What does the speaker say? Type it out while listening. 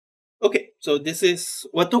Okay, so this is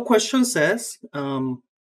what the question says.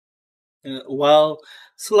 While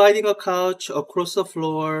sliding a couch across the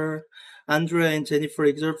floor, Andrea and Jennifer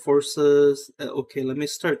exert forces. Okay, let me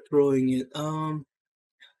start drawing it.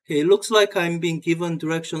 Okay, it looks like I'm being given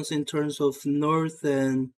directions in terms of north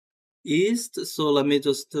and east. So let me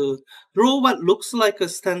just draw what looks like a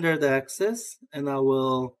standard axis, and I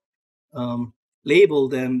will label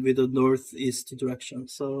them with the northeast direction.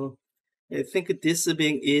 So I think this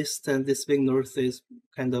being east and this being north is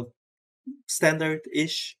kind of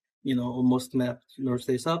standard-ish, almost mapped north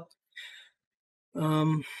is up.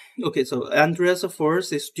 Okay, so Andreas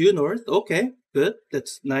force is due north. Okay, good.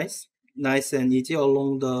 That's nice. Nice and easy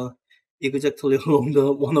exactly along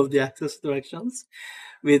the one of the axis directions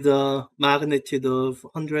with a magnitude of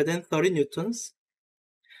 130 newtons.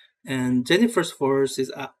 And Jennifer's force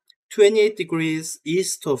is 28 degrees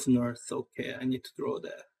east of north. Okay, I need to draw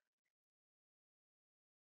that.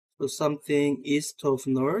 So something east of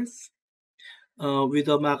north. With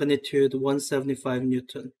a magnitude 175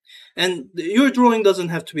 Newton. And your drawing doesn't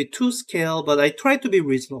have to be to scale, but I try to be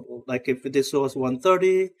reasonable. Like if this was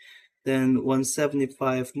 130, then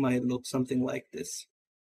 175 might look something like this.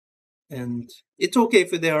 And it's okay if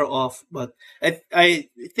they are off, but I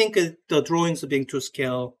think the drawings being to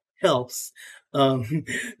scale helps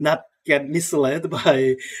not get misled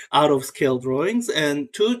by out of scale drawings,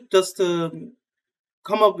 and to just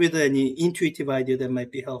come up with any intuitive idea that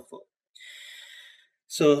might be helpful.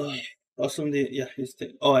 So awesome. Yeah,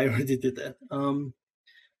 I already did that.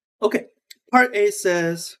 Okay. Part A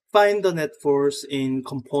says find the net force in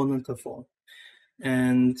component form,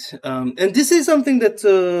 and this is something that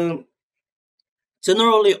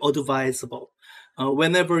generally advisable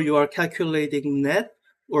whenever you are calculating net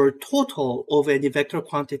or total of any vector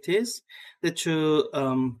quantities that you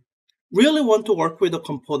really want to work with the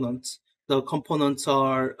components. The components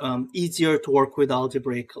are easier to work with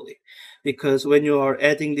algebraically because when you are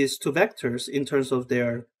adding these two vectors in terms of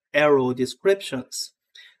their arrow descriptions,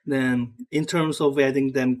 then in terms of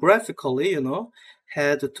adding them graphically,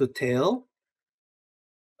 head to tail,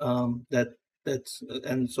 and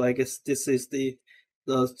so I guess this is the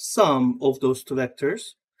sum of those two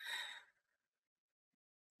vectors.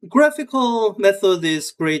 Graphical method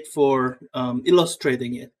is great for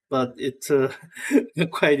illustrating it, but it's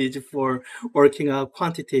quite easy for working out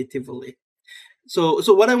quantitatively. So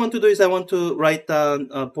what I want to do is I want to write down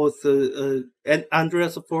both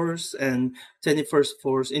Andreas force and Jennifer's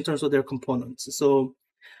force in terms of their components. So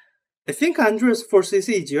I think Andreas force is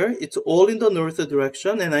easier. It's all in the north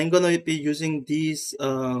direction, and I'm gonna be using these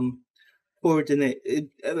coordinate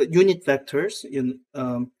unit vectors in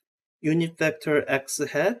unit vector x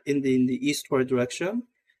hat in the eastward direction,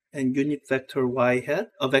 and unit vector y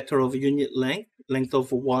hat, a vector of unit length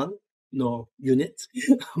of 1, no unit,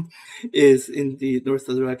 is in the north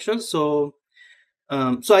direction. So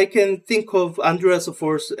I can think of Andreas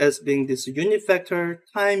force as being this unit vector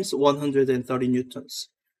times 130 newtons.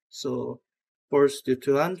 So force due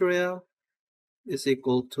to Andrea is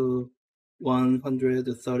equal to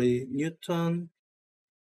 130 Newton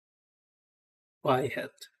y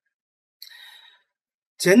hat.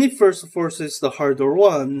 Jennifer's force is the harder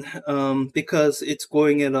one because it's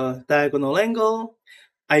going at a diagonal angle.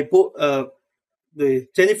 The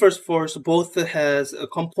Jennifer's force both has a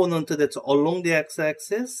component that's along the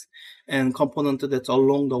x-axis and component that's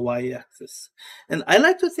along the y-axis. And I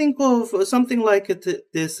like to think of something like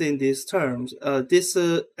this in these terms. This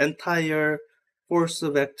entire force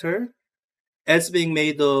vector as being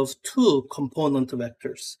made of two component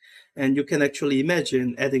vectors. And you can actually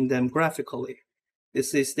imagine adding them graphically.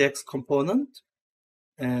 This is the x component,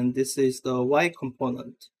 and this is the y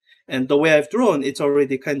component. And the way I've drawn, it's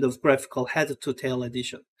already kind of graphical head to tail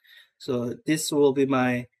addition. So this will be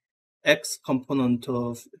my x component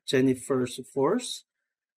of Jennifer's force,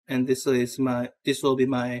 and this will be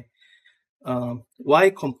my y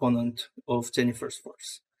component of Jennifer's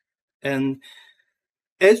force. And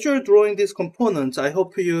as you're drawing these components, I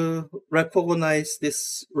hope you recognize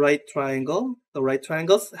this right triangle. The right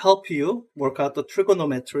triangles help you work out the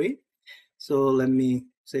trigonometry. So let me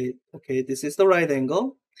say, okay, this is the right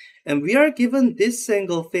angle. And we are given this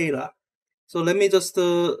angle theta. So let me just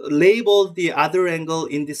label the other angle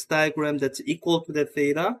in this diagram that's equal to the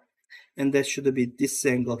theta. And that should be this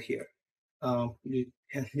angle here. You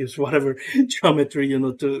can use whatever geometry,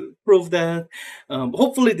 to prove that.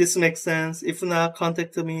 Hopefully this makes sense. If not,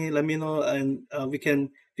 contact me, let me know, and we can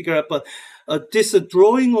figure out. But this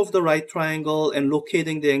drawing of the right triangle and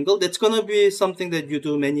locating the angle, that's going to be something that you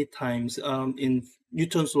do many times in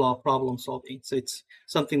Newton's law problem solving. So it's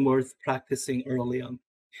something worth practicing early on.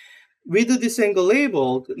 with this angle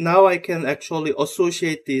labeled, now I can actually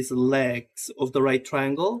associate these legs of the right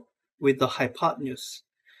triangle with the hypotenuse.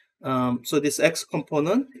 So this x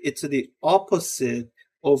component, it's the opposite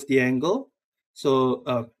of the angle.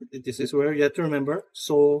 So this is where you have to remember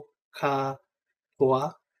so, ka,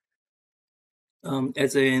 toa,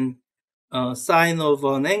 as in sine of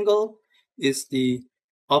an angle is the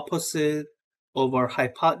opposite of our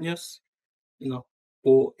hypotenuse,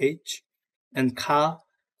 OH, and ka,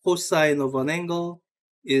 cosine of an angle,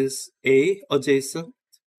 is A, adjacent,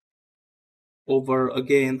 over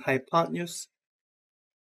again hypotenuse.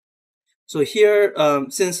 So here,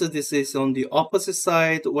 since this is on the opposite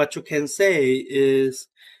side, what you can say is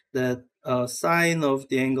that sine of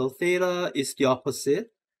the angle theta is the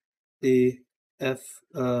opposite, the f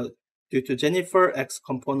due to Jennifer, x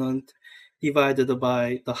component divided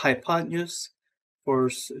by the hypotenuse,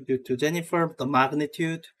 force due to Jennifer, the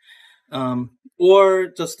magnitude, or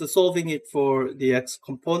just solving it for the x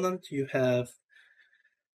component, you have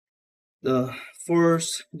the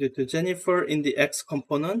force due to Jennifer in the x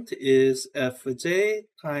component is Fj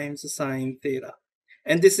times sine theta.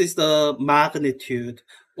 And this is the magnitude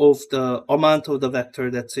of the amount of the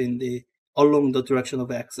vector that's in the along the direction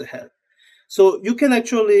of x ahead. So you can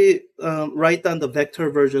actually write down the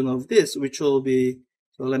vector version of this, which will be,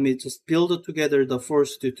 so let me just build together the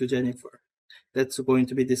force due to Jennifer. That's going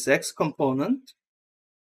to be this x component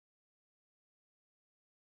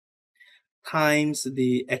times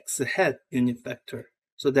the x hat unit vector.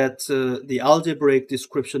 So that's the algebraic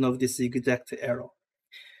description of this exact arrow.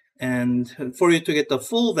 And for you to get the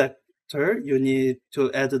full vector, you need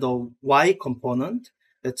to add the y component.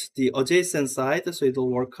 That's the adjacent side, so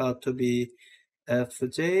it'll work out to be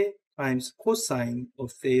fj times cosine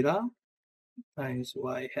of theta times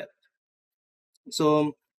y hat.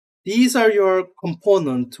 So these are your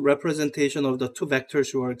component representation of the two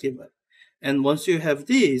vectors you are given. And once you have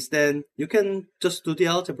these, then you can just do the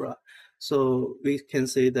algebra. So we can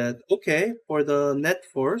say that, okay, for the net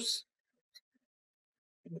force,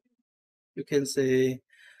 you can say,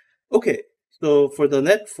 okay, so for the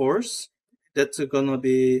net force, that's gonna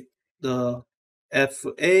be the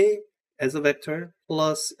FA as a vector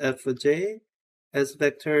plus FJ as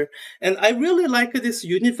vector. And I really like this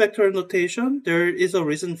unit vector notation. There is a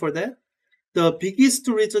reason for that. The biggest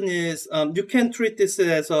reason is you can treat this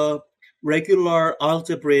as a regular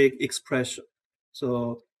algebraic expression.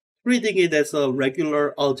 So treating it as a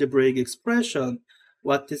regular algebraic expression,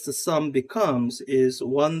 what this sum becomes is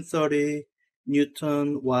 130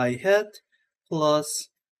 Newton y hat plus,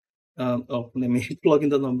 let me plug in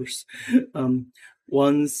the numbers,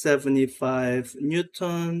 175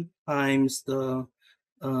 Newton times the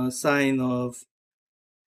sine of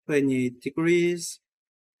 28 degrees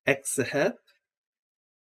x hat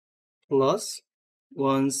plus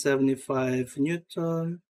 175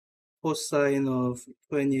 Newton cosine of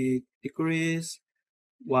 28 degrees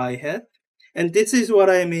y hat. And this is what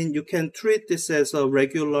I mean. You can treat this as a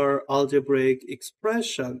regular algebraic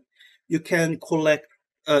expression. You can collect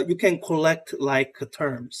like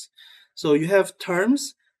terms. So you have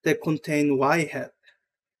terms that contain y hat,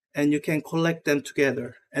 and you can collect them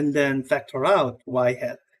together and then factor out y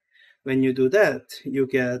hat. When you do that, you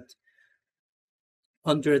get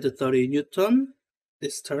 130 Newton,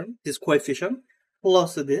 this term, this coefficient,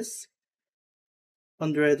 plus this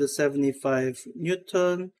 175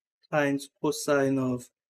 Newton times cosine of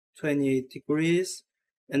 28 degrees.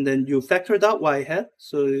 And then you factored out y hat,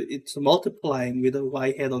 so it's multiplying with a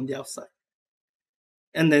y hat on the outside.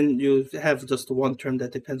 And then you have just one term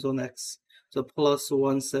that depends on x. So plus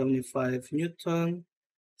 175 Newton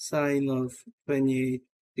sine of 28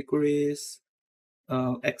 degrees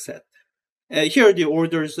x hat. Here the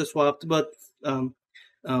orders are swapped, but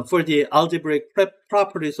for the algebraic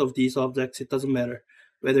properties of these objects, it doesn't matter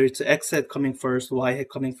whether it's x hat coming first, y hat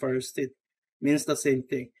coming first. It means the same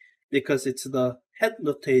thing because it's the hat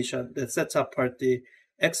notation that sets apart the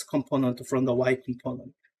x component from the y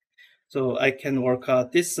component. So I can work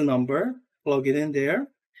out this number, plug it in there,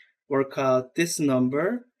 work out this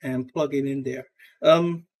number, and plug it in there.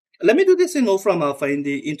 Let me do this in Wolfram Alpha in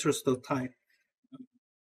the interest of time.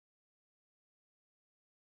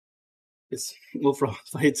 It's Wolfram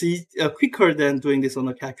Alpha. It's quicker than doing this on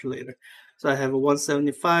a calculator. So I have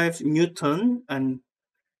 175 Newton, and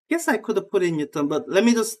guess I could have put in Newton, but let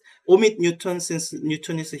me just omit Newton since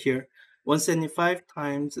Newton is here. 175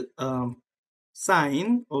 times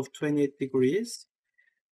sine of 28 degrees.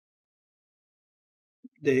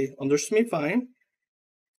 They understood me fine.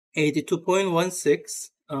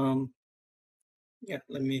 82.16. Yeah,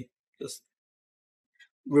 let me just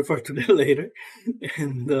refer to that later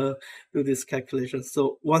and do this calculation.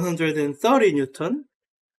 So 130 Newton,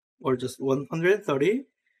 or just 130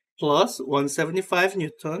 plus 175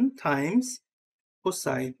 Newton times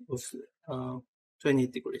cosine of 20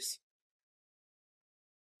 degrees.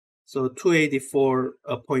 So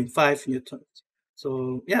 284.5 newtons.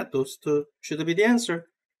 So yeah, those two should be the answer.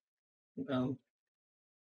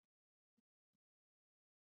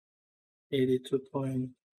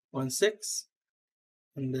 82.16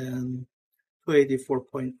 and then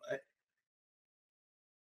 284.5.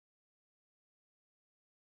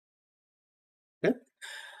 Okay.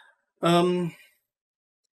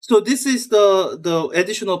 So this is the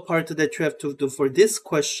additional part that you have to do for this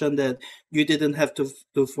question that you didn't have to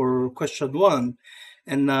do for question one.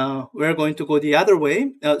 And now we're going to go the other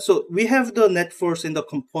way. So we have the net force in the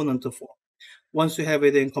component form. Once you have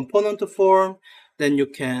it in component form, then you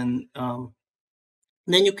can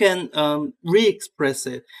re-express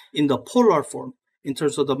it in the polar form in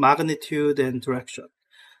terms of the magnitude and direction.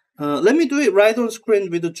 Let me do it right on screen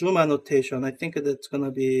with the zoom annotation. I think that's going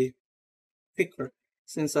to be quicker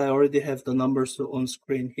since I already have the numbers on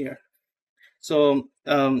screen here. So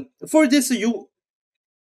for this,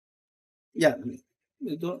 yeah,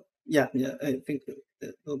 I think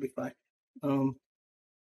that will be fine.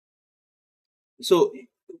 So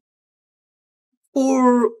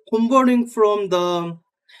for converting from the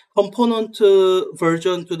component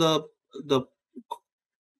version to the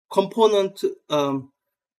component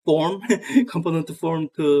form, component form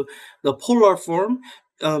to the polar form,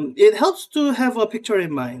 it helps to have a picture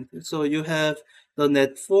in mind. So you have the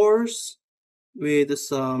net force with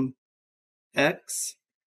some x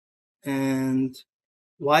and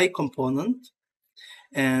y component.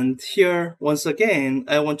 And here, once again,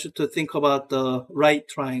 I want you to think about the right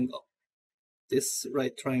triangle, this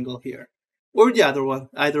right triangle here, or the other one,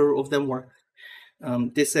 either of them work.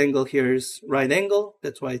 This angle here is right angle,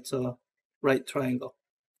 that's why it's a right triangle.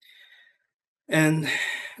 And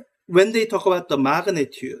when they talk about the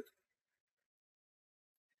magnitude,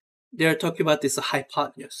 they're talking about this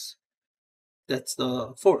hypotenuse. That's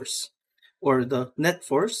the force or the net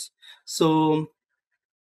force. So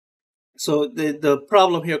the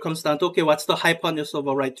problem here comes down to, okay, what's the hypotenuse of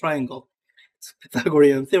a right triangle? It's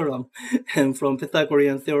Pythagorean theorem. And from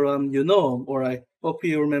Pythagorean theorem, you know, or I hope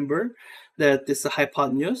you remember, that this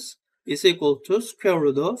hypotenuse is equal to square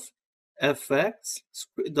root of fx,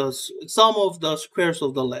 the sum of the squares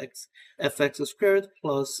of the legs, fx squared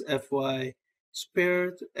plus fy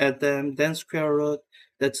squared, and then square root,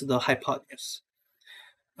 that's the hypotenuse.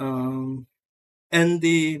 And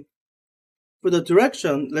for the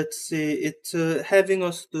direction, let's see, it's having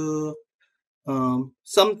us do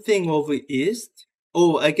something over east.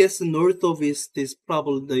 Oh, I guess north of east is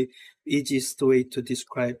probably the easiest way to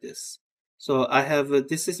describe this. So I have,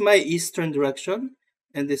 this is my eastern direction,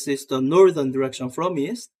 and this is the northern direction from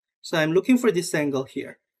east. So I'm looking for this angle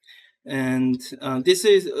here. And this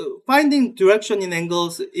is finding direction in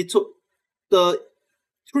angles. It's the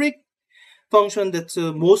trick function that's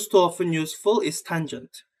most often useful is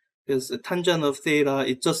tangent, because the tangent of theta,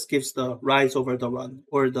 it just gives the rise over the run,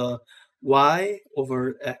 or the y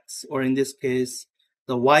over x, or in this case,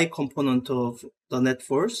 the y component of the net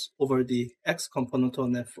force over the x component of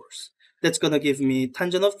net force. That's going to give me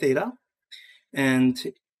tangent of theta.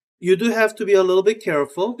 And you do have to be a little bit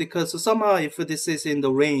careful, because somehow if this is in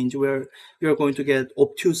the range where you're going to get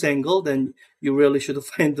obtuse angle, then you really should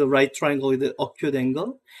find the right triangle with the acute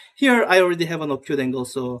angle. Here I already have an acute angle,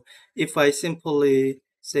 so if I simply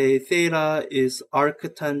say theta is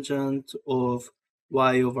arctangent of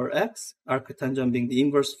y over x, arctangent being the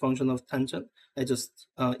inverse function of tangent, I just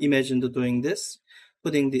imagined doing this,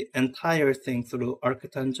 putting the entire thing through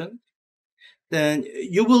arctangent, then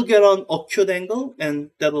you will get an acute angle,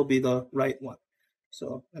 and that will be the right one.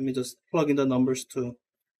 So let me just plug in the numbers to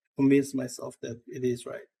convince myself that it is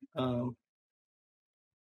right.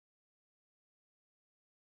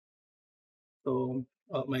 So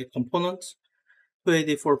my components,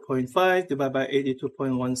 284.5 divided by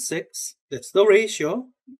 82.16. That's the ratio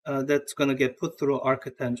that's going to get put through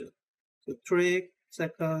arctangent. So trig,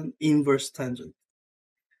 second, inverse tangent.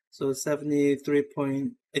 So 73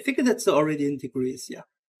 point, I think that's already in degrees, yeah.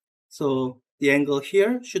 So the angle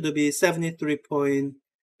here should be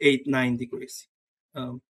 73.89 degrees.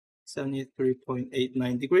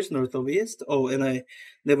 73.89 degrees north of east. Oh, and I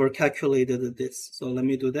never calculated this, so let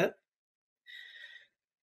me do that.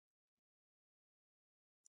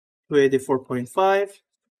 284.5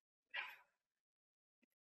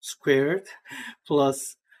 squared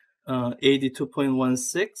plus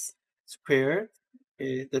 82.16 squared.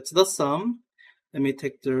 Okay, that's the sum. Let me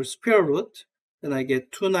take the square root. then I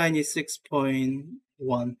get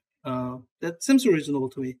 296.1. That seems reasonable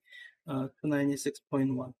to me.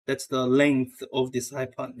 296.1. That's the length of this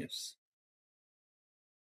hypotenuse.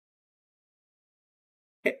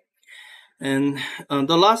 Okay. And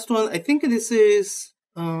the last one, I think this is,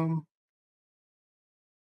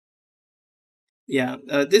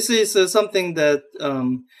 this is something that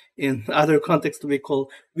in other contexts we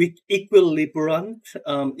call weak equilibrium.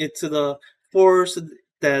 It's the force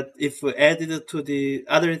that if added to the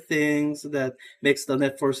other things that makes the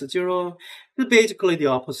net force zero. It's basically the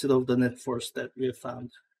opposite of the net force that we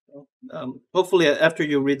found. Hopefully, after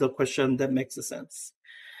you read the question, that makes sense.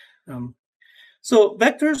 Um, so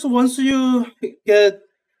vectors, once you get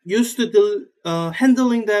used to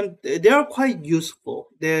handling them, they are quite useful.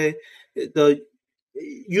 The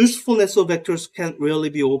usefulness of vectors can't really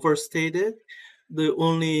be overstated. The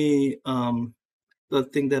only the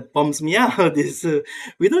thing that bums me out is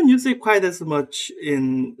we don't use it quite as much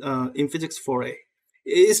in physics 4a,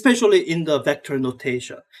 especially in the vector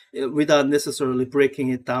notation, without necessarily breaking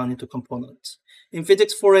it down into components. In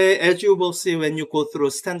physics 4a, as you will see when you go through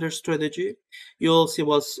a standard strategy, you'll see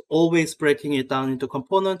what's always breaking it down into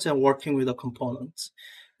components and working with the components.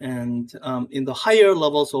 And in the higher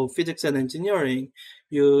levels of physics and engineering,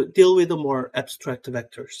 you deal with the more abstract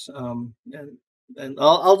vectors. And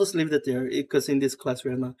I'll just leave it there because in this class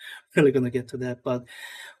we're not really going to get to that. But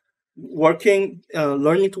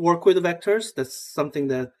learning to work with the vectors, that's something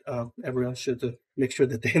that everyone should make sure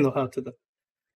that they know how to do.